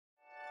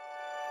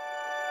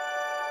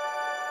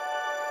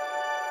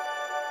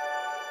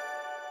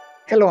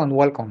Hello and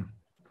welcome.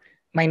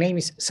 My name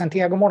is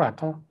Santiago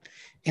Moratto,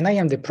 and I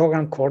am the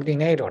program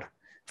coordinator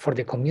for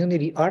the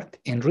Community Art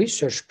and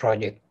Research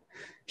Project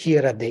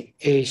here at the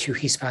ASU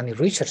Hispanic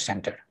Research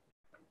Center.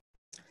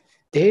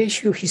 The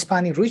ASU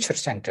Hispanic Research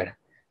Center,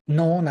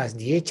 known as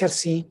the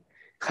HRC,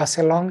 has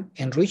a long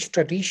and rich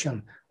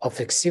tradition of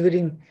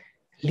exhibiting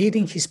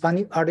leading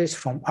Hispanic artists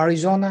from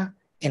Arizona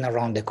and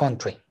around the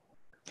country.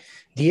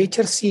 The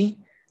HRC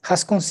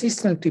has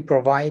consistently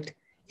provided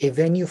a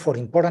venue for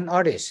important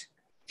artists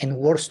and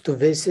works to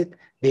visit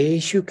the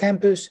ASU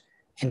campus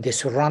and the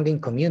surrounding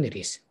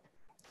communities.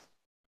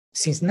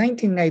 Since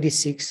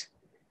 1996,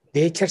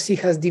 the HRC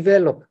has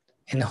developed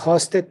and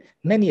hosted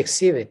many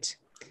exhibits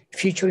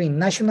featuring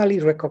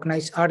nationally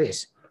recognized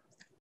artists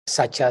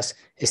such as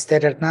Esther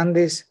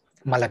Hernandez,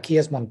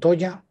 Malaquías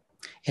Montoya,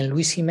 and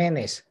Luis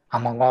Jimenez,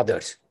 among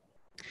others.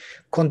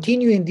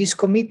 Continuing this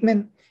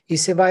commitment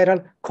is a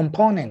vital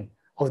component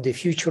of the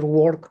future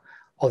work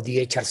of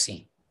the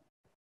HRC.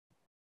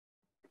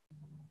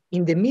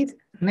 In the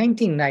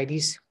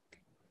mid-1990s,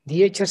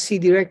 the HRC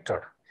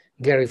director,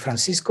 Gary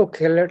Francisco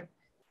Keller,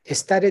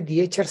 started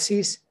the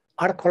HRC's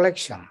art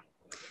collection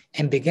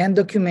and began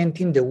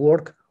documenting the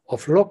work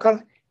of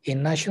local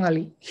and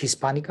nationally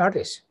Hispanic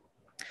artists,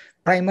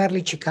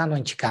 primarily Chicano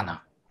and Chicana.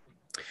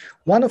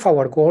 One of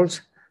our goals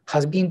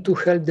has been to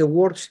help the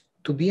works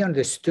to be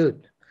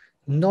understood,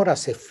 not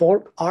as a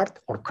folk art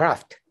or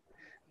craft,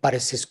 but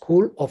as a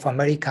school of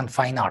American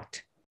fine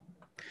art.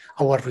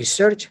 Our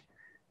research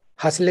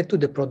has led to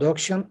the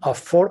production of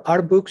 4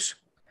 art books,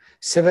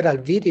 several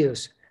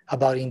videos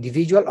about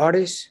individual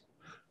artists,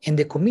 and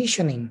the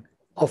commissioning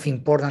of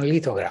important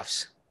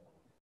lithographs.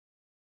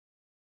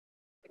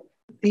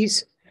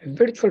 This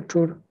virtual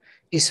tour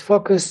is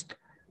focused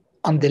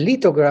on the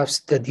lithographs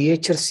that the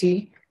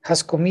HRC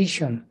has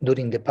commissioned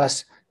during the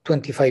past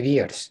 25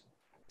 years.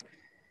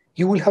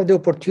 You will have the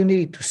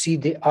opportunity to see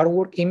the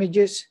artwork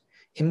images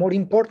and, more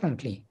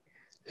importantly,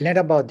 learn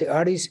about the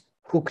artists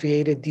who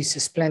created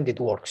these splendid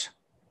works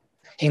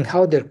and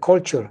how their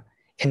culture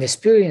and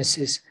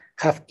experiences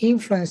have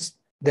influenced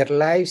their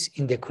lives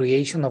in the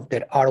creation of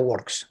their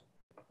artworks.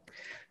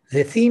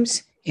 The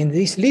themes in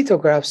these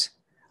lithographs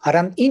are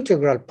an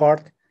integral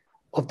part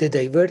of the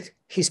diverse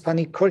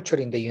Hispanic culture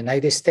in the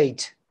United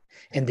States,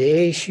 and the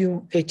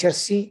ASU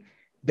HRC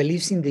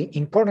believes in the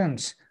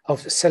importance of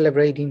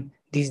celebrating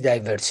this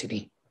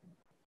diversity.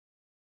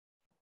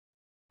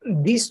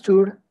 This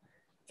tour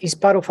is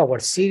part of our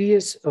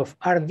series of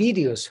art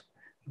videos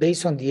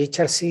based on the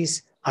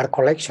HRC's art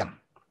collection,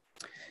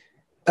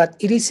 but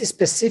it is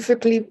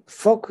specifically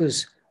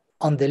focused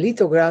on the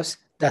lithographs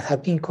that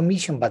have been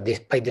commissioned by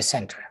the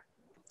center.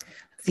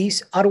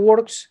 These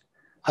artworks,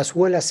 as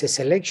well as a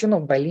selection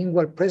of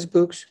bilingual press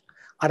books,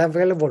 are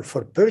available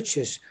for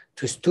purchase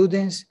to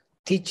students,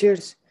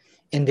 teachers,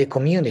 and the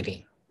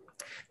community.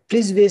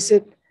 Please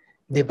visit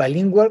the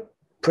Bilingual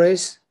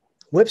Press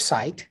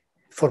website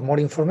for more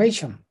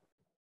information.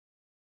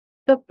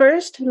 The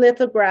first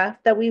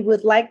lithograph that we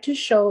would like to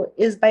show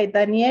is by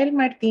Daniel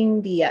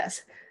Martin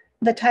Diaz.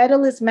 The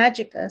title is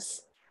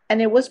Magicus,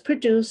 and it was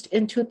produced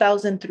in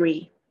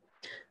 2003.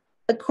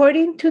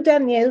 According to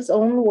Daniel's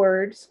own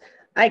words,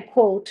 I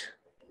quote,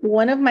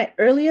 "One of my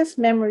earliest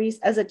memories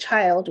as a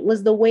child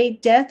was the way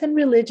death and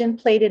religion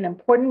played an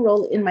important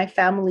role in my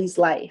family's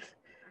life.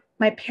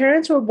 My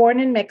parents were born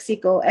in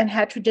Mexico and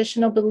had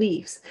traditional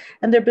beliefs,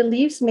 and their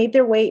beliefs made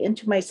their way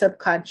into my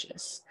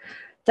subconscious.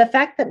 The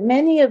fact that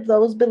many of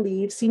those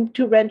beliefs seem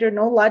to render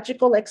no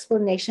logical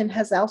explanation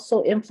has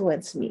also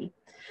influenced me.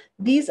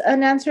 These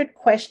unanswered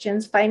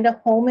questions find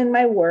a home in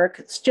my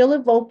work, still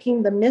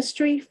evoking the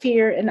mystery,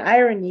 fear, and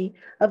irony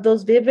of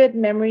those vivid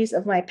memories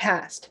of my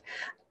past.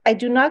 I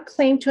do not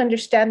claim to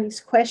understand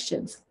these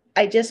questions.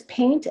 I just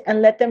paint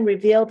and let them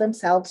reveal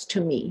themselves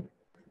to me."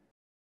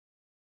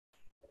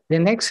 The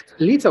next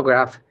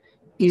lithograph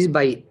is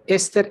by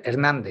Esther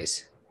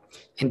Hernandez,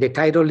 and the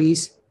title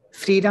is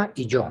Frida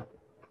y Yo.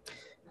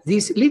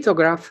 This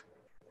lithograph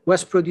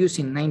was produced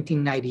in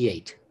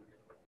 1998.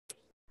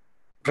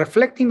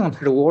 Reflecting on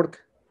her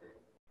work,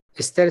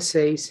 Esther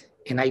says,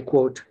 and I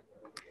quote,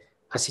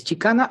 "As a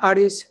Chicana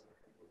artist,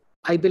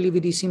 I believe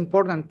it is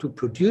important to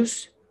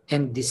produce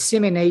and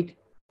disseminate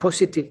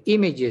positive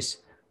images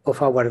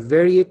of our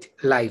varied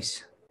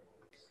lives.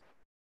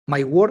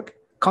 My work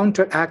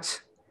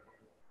counteracts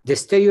the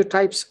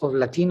stereotypes of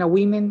Latina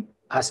women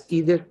as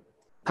either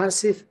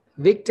passive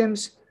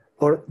victims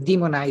or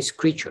demonized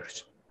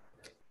creatures.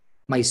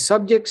 My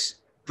subjects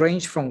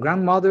range from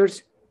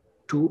grandmothers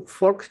to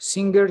folk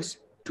singers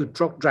to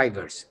truck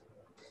drivers.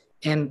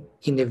 And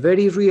in a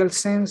very real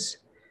sense,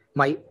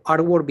 my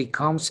artwork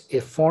becomes a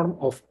form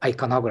of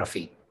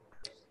iconography.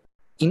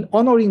 In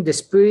honoring the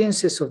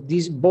experiences of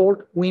these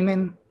bold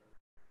women,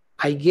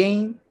 I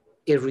gain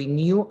a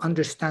renewed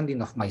understanding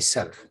of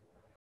myself."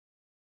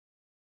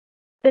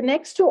 The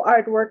next 2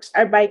 artworks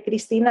are by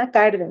Cristina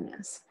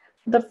Cárdenas.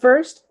 The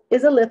first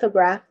is a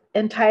lithograph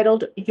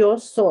entitled Yo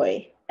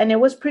Soy, and it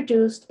was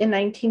produced in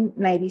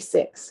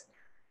 1996.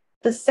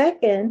 The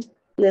second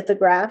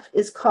lithograph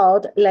is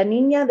called La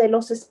Niña de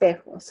los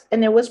Espejos,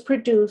 and it was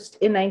produced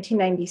in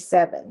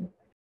 1997.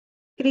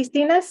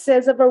 Cristina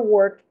says of her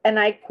work, and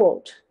I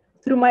quote,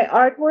 "Through my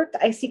artwork,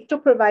 I seek to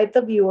provide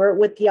the viewer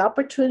with the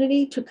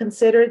opportunity to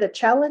consider the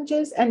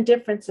challenges and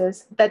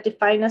differences that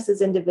define us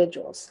as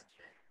individuals.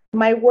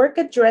 My work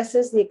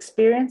addresses the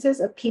experiences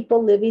of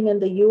people living in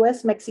the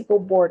US-Mexico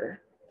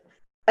border.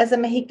 As a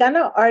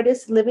Mexicana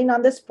artist living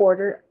on this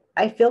border,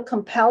 I feel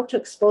compelled to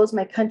expose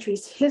my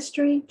country's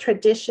history,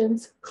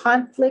 traditions,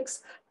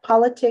 conflicts,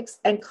 politics,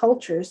 and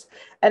cultures,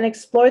 and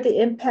explore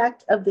the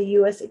impact of the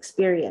US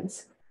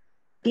experience.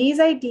 These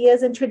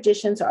ideas and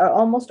traditions are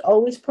almost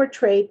always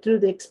portrayed through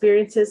the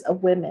experiences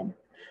of women.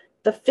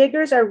 The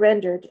figures are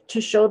rendered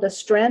to show the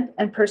strength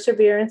and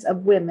perseverance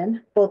of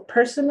women, both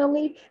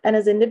personally and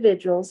as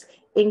individuals,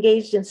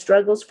 engaged in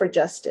struggles for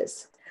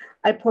justice.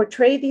 I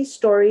portray these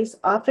stories,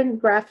 often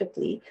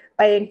graphically,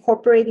 by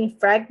incorporating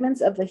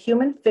fragments of the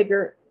human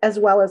figure as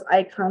well as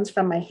icons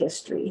from my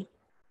history."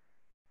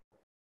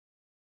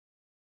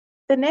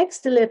 The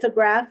next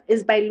lithograph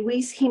is by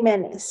Luis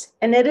Jimenez,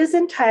 and it is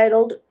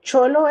entitled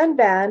Cholo and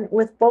Van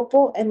with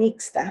Popo and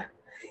Ixta.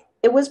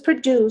 It was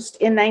produced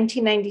in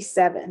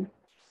 1997.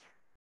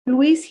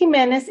 Luis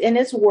Jimenez, in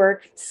his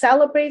work,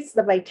 celebrates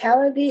the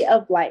vitality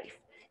of life.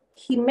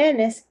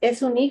 Jimenez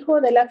es un hijo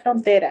de la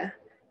frontera.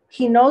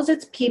 He knows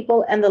its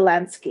people and the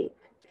landscape.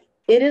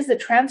 It is the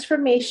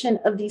transformation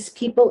of these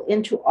people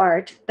into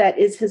art that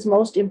is his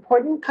most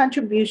important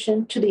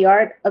contribution to the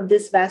art of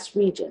this vast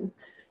region,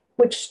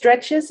 which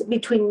stretches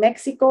between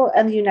Mexico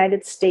and the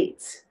United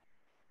States.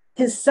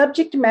 His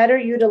subject matter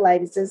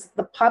utilizes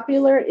the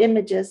popular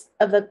images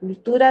of the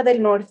Cultura del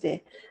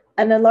Norte,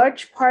 and a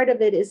large part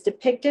of it is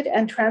depicted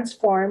and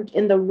transformed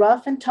in the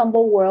rough and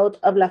tumble world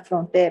of La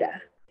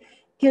Frontera.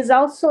 He is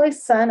also a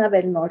son of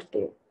El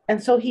Norte,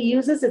 and so he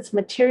uses its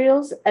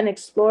materials and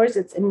explores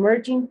its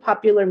emerging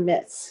popular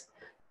myths.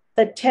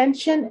 The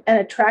tension and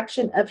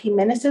attraction of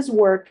Jimenez's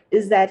work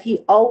is that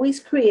he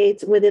always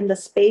creates within the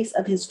space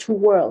of his two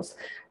worlds,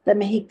 the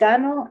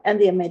Mexicano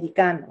and the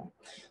Americano.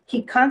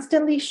 He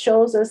constantly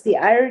shows us the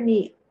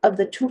irony of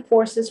the two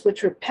forces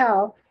which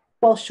repel,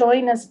 while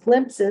showing us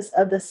glimpses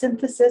of the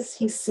synthesis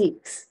he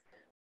seeks.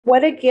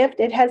 What a gift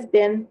it has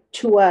been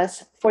to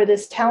us for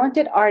this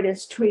talented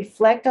artist to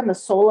reflect on the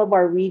soul of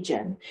our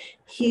region.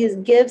 He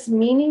gives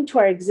meaning to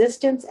our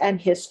existence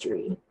and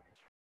history.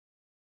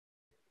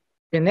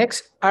 The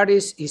next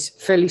artist is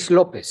Felix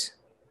Lopez,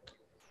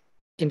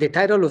 and the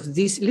title of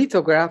this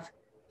lithograph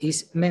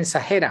is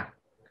Mensajera,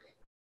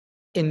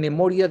 en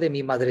memoria de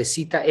mi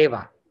madrecita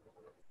Eva.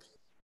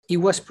 It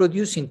was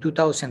produced in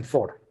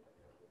 2004.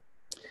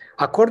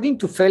 According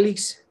to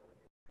Felix,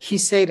 he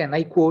said, and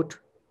I quote,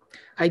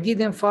 "I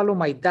didn't follow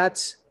my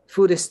dad's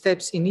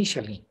footsteps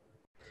initially,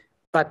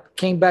 but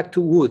came back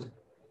to wood.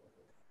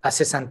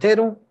 As a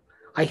santero,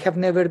 I have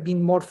never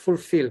been more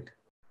fulfilled.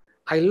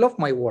 I love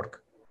my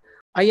work.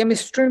 I am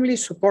extremely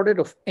supportive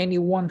of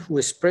anyone who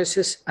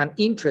expresses an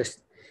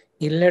interest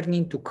in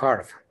learning to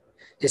carve,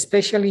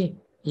 especially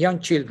young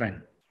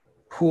children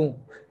who,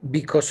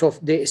 because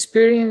of the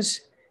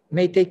experience,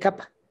 may take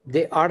up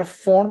the art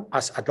form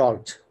as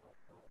adults.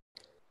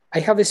 I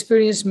have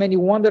experienced many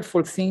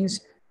wonderful things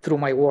through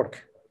my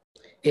work,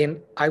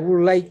 and I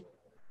would like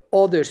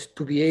others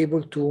to be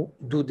able to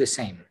do the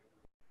same.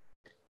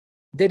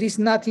 There is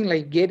nothing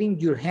like getting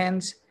your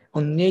hands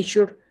on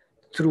nature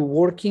through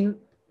working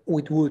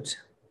with woods,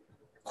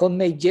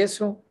 homemade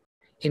gesso,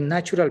 and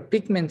natural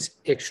pigments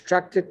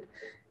extracted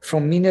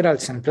from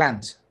minerals and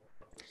plants.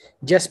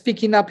 Just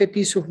picking up a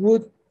piece of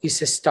wood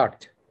is a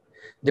start.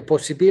 The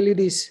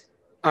possibilities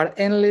are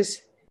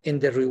endless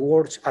and the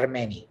rewards are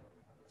many."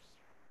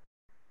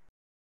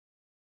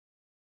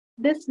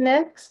 This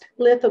next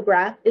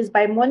lithograph is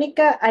by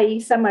Mónica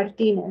Aiza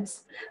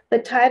Martinez. The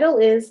title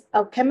is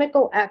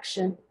Alchemical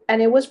Action,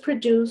 and it was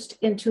produced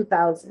in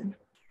 2000.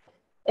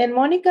 In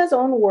Monica's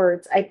own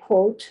words, I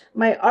quote,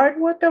 "My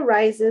artwork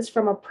arises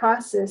from a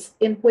process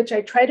in which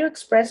I try to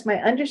express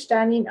my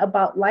understanding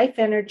about life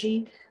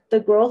energy, the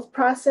growth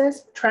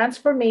process,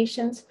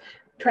 transformations,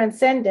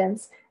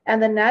 transcendence,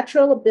 and the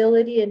natural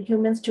ability in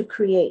humans to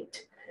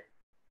create.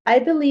 I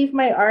believe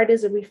my art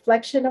is a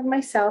reflection of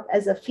myself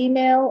as a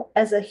female,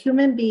 as a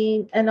human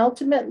being, and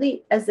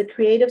ultimately as the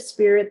creative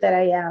spirit that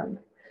I am.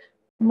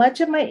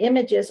 Much of my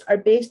images are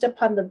based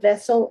upon the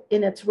vessel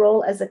in its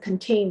role as a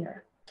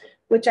container,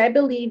 which I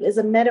believe is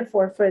a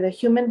metaphor for the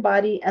human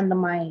body and the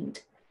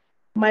mind.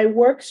 My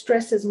work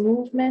stresses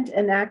movement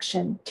and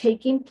action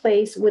taking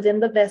place within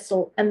the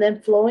vessel and then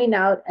flowing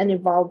out and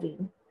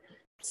evolving.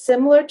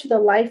 Similar to the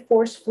life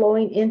force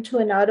flowing into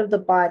and out of the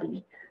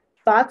body,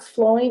 thoughts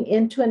flowing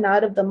into and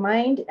out of the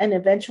mind and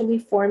eventually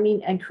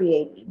forming and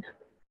creating."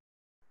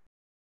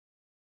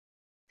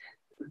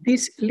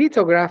 This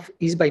lithograph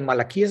is by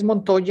Malaquías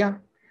Montoya.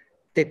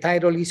 The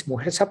title is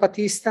Mujer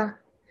Zapatista,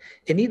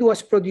 and it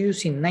was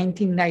produced in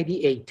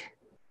 1998.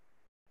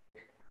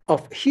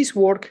 Of his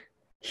work,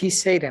 he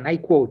said, and I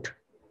quote,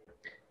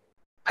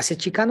 "As a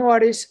Chicano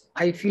artist,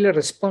 I feel a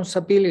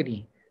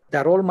responsibility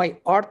that all my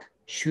art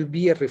should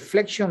be a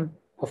reflection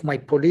of my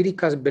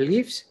political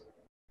beliefs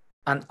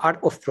and art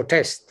of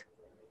protest.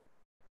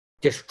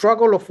 The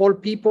struggle of all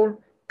people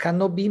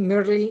cannot be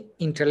merely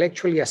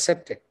intellectually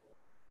accepted.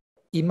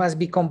 It must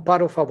become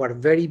part of our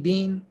very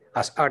being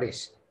as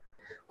artists.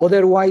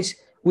 Otherwise,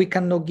 we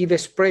cannot give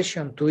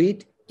expression to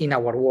it in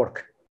our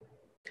work.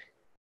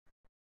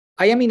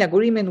 I am in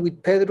agreement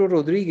with Pedro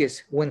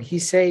Rodriguez when he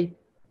said,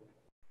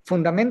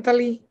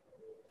 fundamentally,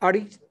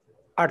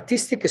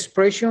 artistic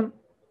expression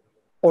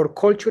or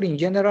culture in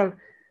general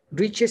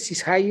reaches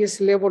its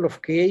highest level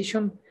of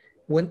creation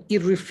when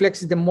it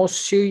reflects the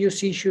most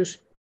serious issues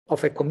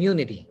of a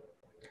community,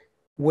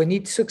 when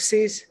it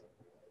succeeds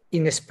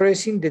in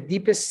expressing the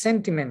deepest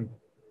sentiment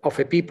of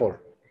a people,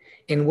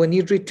 and when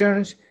it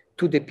returns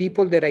to the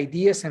people their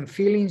ideas and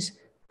feelings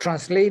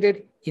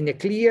translated in a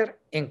clear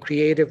and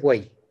creative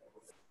way.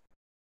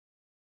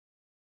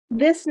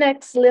 This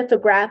next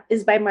lithograph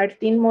is by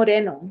Martín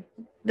Moreno.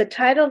 The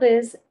title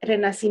is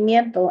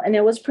Renacimiento, and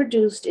it was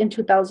produced in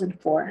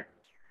 2004.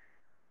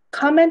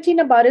 Commenting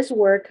about his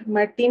work,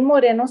 Martín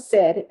Moreno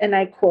said, and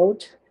I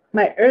quote,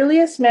 "My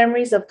earliest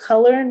memories of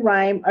color and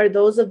rhyme are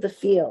those of the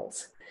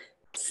fields.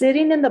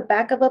 Sitting in the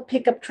back of a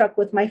pickup truck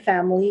with my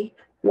family,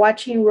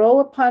 watching row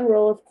upon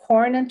row of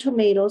corn and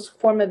tomatoes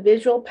form a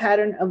visual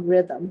pattern of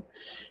rhythm.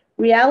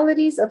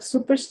 Realities of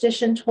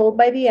superstition told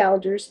by the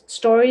elders,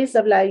 stories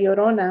of La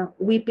Llorona,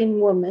 weeping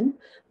woman,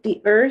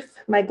 the earth,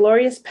 my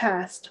glorious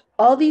past,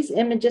 all these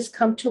images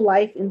come to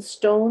life in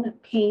stone,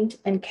 paint,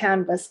 and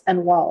canvas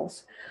and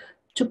walls.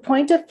 To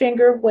point a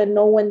finger when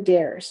no one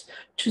dares,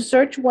 to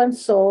search one's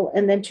soul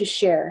and then to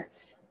share.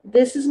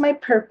 This is my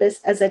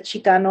purpose as a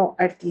Chicano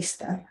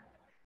artista."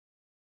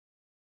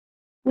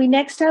 We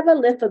next have a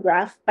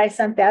lithograph by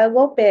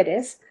Santiago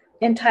Perez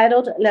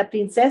entitled La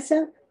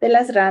Princesa de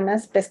las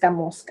Ranas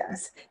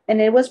Pescamoscas, and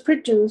it was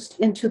produced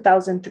in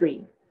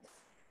 2003.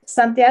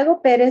 Santiago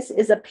Perez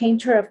is a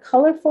painter of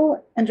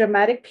colorful and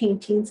dramatic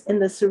paintings in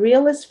the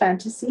surrealist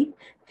fantasy,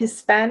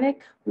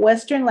 Hispanic,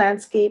 Western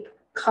landscape,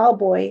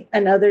 cowboy,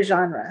 and other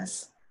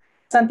genres.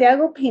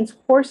 Santiago paints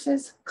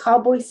horses,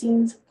 cowboy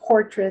scenes,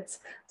 portraits,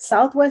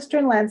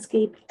 Southwestern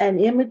landscape, and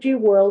imagery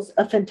worlds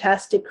of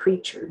fantastic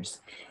creatures.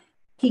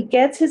 He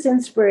gets his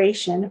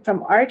inspiration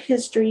from art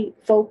history,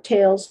 folk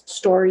tales,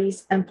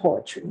 stories, and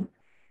poetry.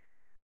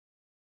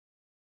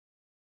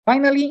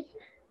 Finally,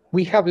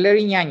 we have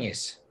Larry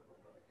Ñañez.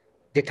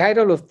 The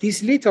title of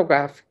this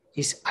lithograph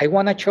is I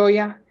Wanna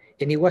Choya,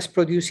 and it was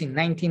produced in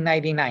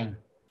 1999.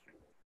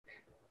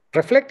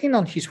 Reflecting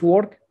on his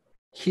work,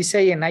 he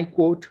said, and I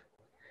quote,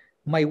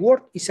 "My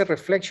work is a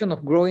reflection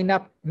of growing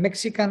up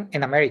Mexican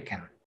and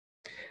American.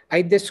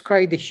 I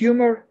describe the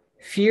humor,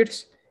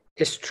 fears,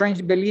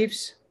 strange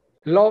beliefs,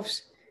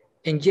 loves,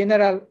 and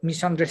general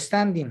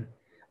misunderstanding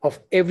of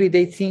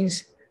everyday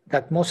things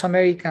that most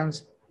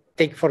Americans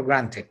take for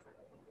granted.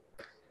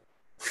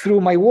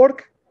 Through my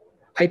work,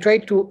 I try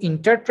to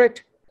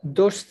interpret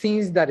those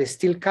things that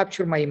still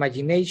capture my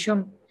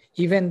imagination,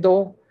 even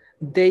though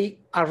they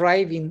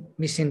arrive in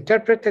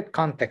misinterpreted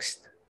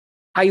context.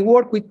 I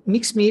work with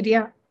mixed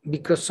media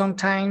because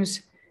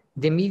sometimes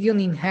the medium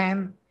in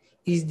hand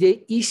is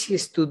the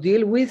easiest to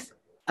deal with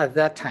at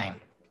that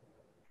time."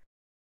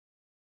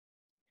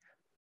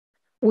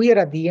 We are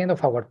at the end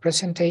of our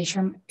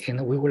presentation,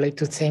 and we would like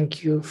to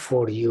thank you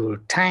for your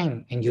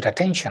time and your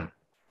attention.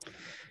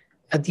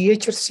 At the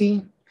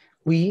HRC,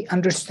 we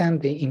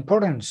understand the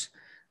importance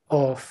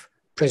of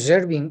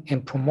preserving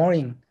and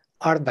promoting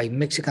art by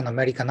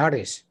Mexican-American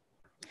artists.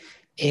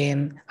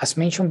 And as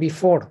mentioned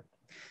before,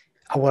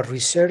 our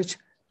research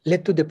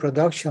led to the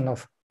production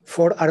of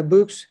 4 art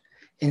books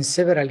and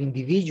several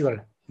individual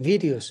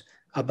videos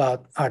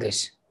about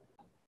artists.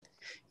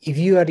 If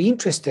you are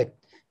interested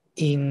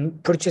in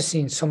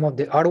purchasing some of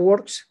the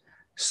artworks,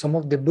 some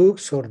of the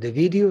books or the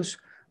videos,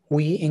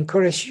 we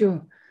encourage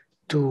you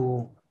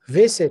to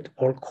visit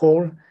or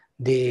call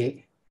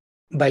the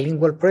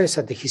bilingual press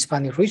at the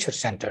Hispanic Research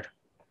Center.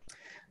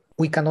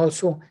 We can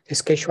also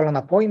schedule an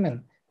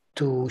appointment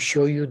to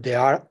show you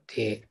the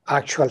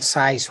actual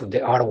size of the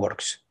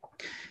artworks.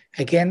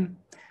 Again,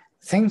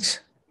 thanks,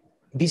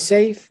 be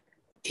safe,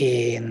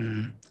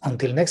 and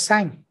until next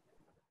time.